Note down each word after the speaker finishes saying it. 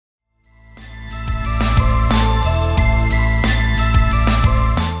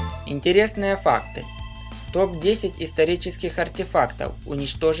Интересные факты. Топ-10 исторических артефактов,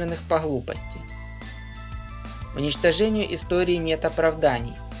 уничтоженных по глупости. Уничтожению истории нет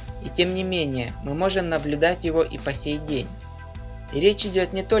оправданий, и тем не менее мы можем наблюдать его и по сей день. И речь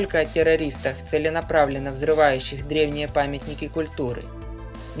идет не только о террористах, целенаправленно взрывающих древние памятники культуры.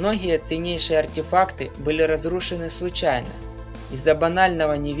 Многие ценнейшие артефакты были разрушены случайно, из-за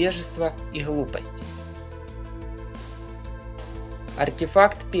банального невежества и глупости.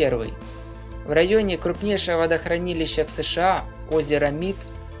 Артефакт 1. В районе крупнейшего водохранилища в США, озера Мид,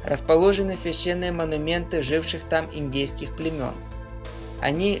 расположены священные монументы живших там индейских племен.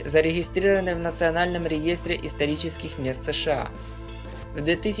 Они зарегистрированы в Национальном реестре исторических мест США. В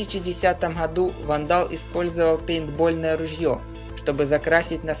 2010 году вандал использовал пейнтбольное ружье, чтобы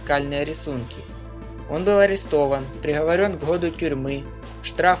закрасить наскальные рисунки. Он был арестован, приговорен к году тюрьмы,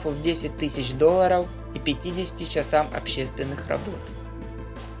 штрафу в $10 000 и 50 часам общественных работ.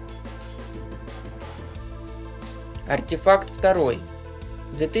 Артефакт 2.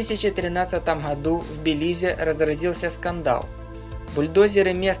 В 2013 году в Белизе разразился скандал.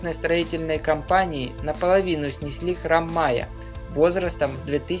 Бульдозеры местной строительной компании наполовину снесли храм Майя возрастом в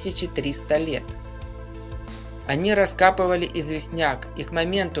 2300 лет. Они раскапывали известняк, и к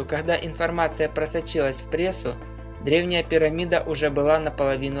моменту, когда информация просочилась в прессу, древняя пирамида уже была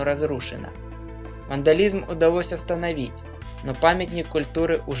наполовину разрушена. Вандализм удалось остановить, но памятник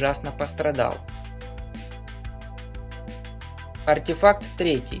культуры ужасно пострадал. Артефакт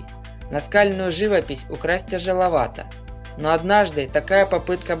 3. Наскальную живопись украсть тяжеловато, но однажды такая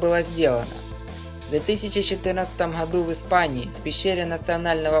попытка была сделана. В 2014 году в Испании, в пещере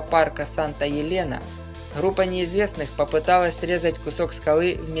национального парка Санта-Елена, группа неизвестных попыталась срезать кусок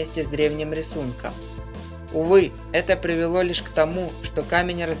скалы вместе с древним рисунком. Увы, это привело лишь к тому, что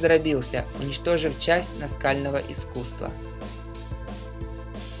камень раздробился, уничтожив часть наскального искусства.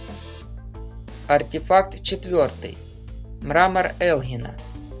 Артефакт 4. Мрамор Элгина.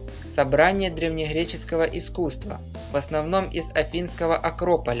 Собрание древнегреческого искусства, в основном из Афинского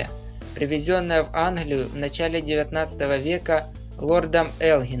Акрополя, привезенное в Англию в начале XIX века лордом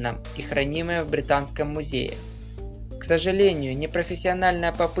Элгином и хранимое в Британском музее. К сожалению,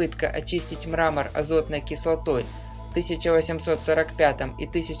 непрофессиональная попытка очистить мрамор азотной кислотой в 1845 и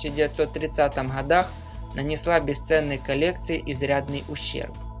 1930 годах нанесла бесценной коллекции изрядный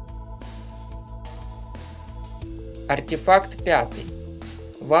ущерб. Артефакт 5.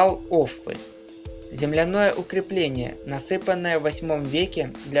 Вал Оффы. Земляное укрепление, насыпанное в VIII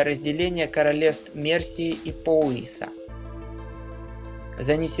веке для разделения королевств Мерсии и Поуиса.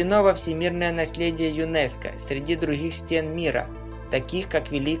 Занесено во всемирное наследие ЮНЕСКО среди других стен мира, таких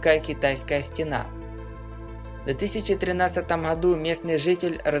как Великая Китайская стена. В 2013 году местный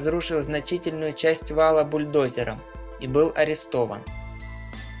житель разрушил значительную часть вала бульдозером и был арестован.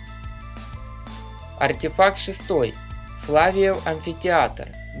 Артефакт 6. Флавиев амфитеатр,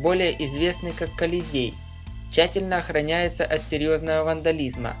 более известный как Колизей, тщательно охраняется от серьезного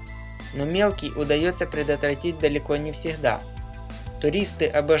вандализма, но мелкий удается предотвратить далеко не всегда. Туристы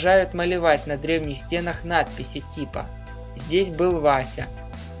обожают малевать на древних стенах надписи типа «Здесь был Вася»,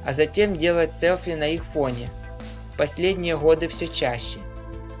 а затем делать селфи на их фоне. В последние годы все чаще.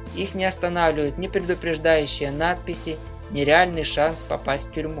 Их не останавливают ни предупреждающие надписи, ни реальный шанс попасть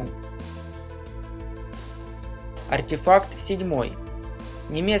в тюрьму. Артефакт 7.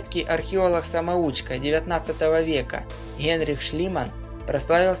 Немецкий археолог-самоучка XIX века Генрих Шлиман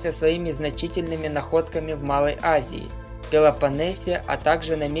прославился своими значительными находками в Малой Азии, Пелопоннесе, а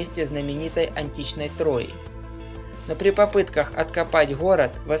также на месте знаменитой античной Трои. Но при попытках откопать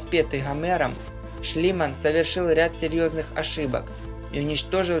город, воспетый Гомером, Шлиман совершил ряд серьезных ошибок и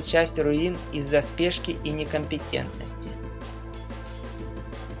уничтожил часть руин из-за спешки и некомпетентности.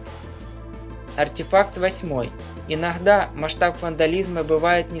 Артефакт 8. Иногда масштаб вандализма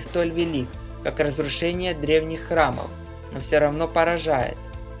бывает не столь велик, как разрушение древних храмов, но все равно поражает.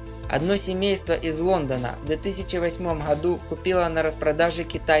 Одно семейство из Лондона в 2008 году купило на распродаже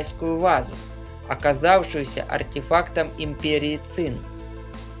китайскую вазу, оказавшуюся артефактом империи Цин.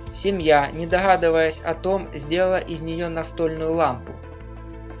 Семья, не догадываясь о том, сделала из нее настольную лампу.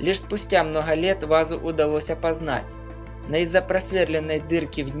 Лишь спустя много лет вазу удалось опознать, но из-за просверленной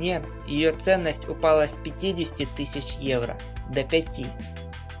дырки в дне ее ценность упала с 50 000 евро до 5.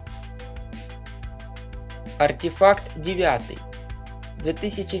 Артефакт 9. В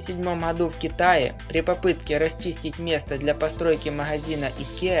 2007 году в Китае при попытке расчистить место для постройки магазина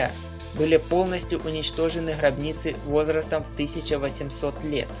IKEA были полностью уничтожены гробницы возрастом в 1800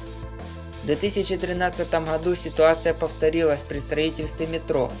 лет. В 2013 году ситуация повторилась при строительстве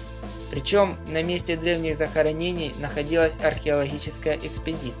метро. Причем на месте древних захоронений находилась археологическая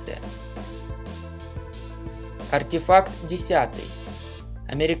экспедиция. Артефакт 10.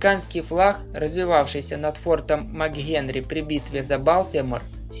 Американский флаг, развевавшийся над фортом МакГенри при битве за Балтимор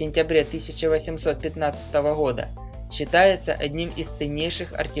в сентябре 1815 года, считается одним из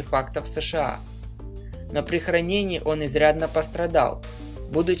ценнейших артефактов США. Но при хранении он изрядно пострадал,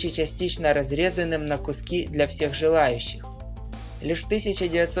 будучи частично разрезанным на куски для всех желающих. Лишь в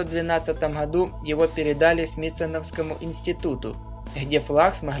 1912 году его передали Смитсоновскому институту, где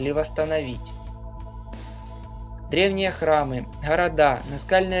флаг смогли восстановить. Древние храмы, города,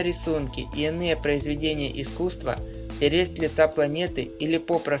 наскальные рисунки и иные произведения искусства стереть с лица планеты или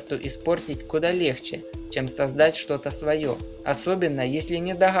попросту испортить куда легче, чем создать что-то свое, особенно если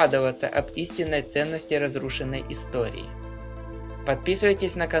не догадываться об истинной ценности разрушенной истории.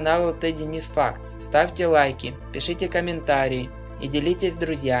 Подписывайтесь на канал Интересные факты, ставьте лайки, пишите комментарии и делитесь с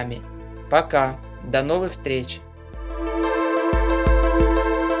друзьями. Пока, до новых встреч!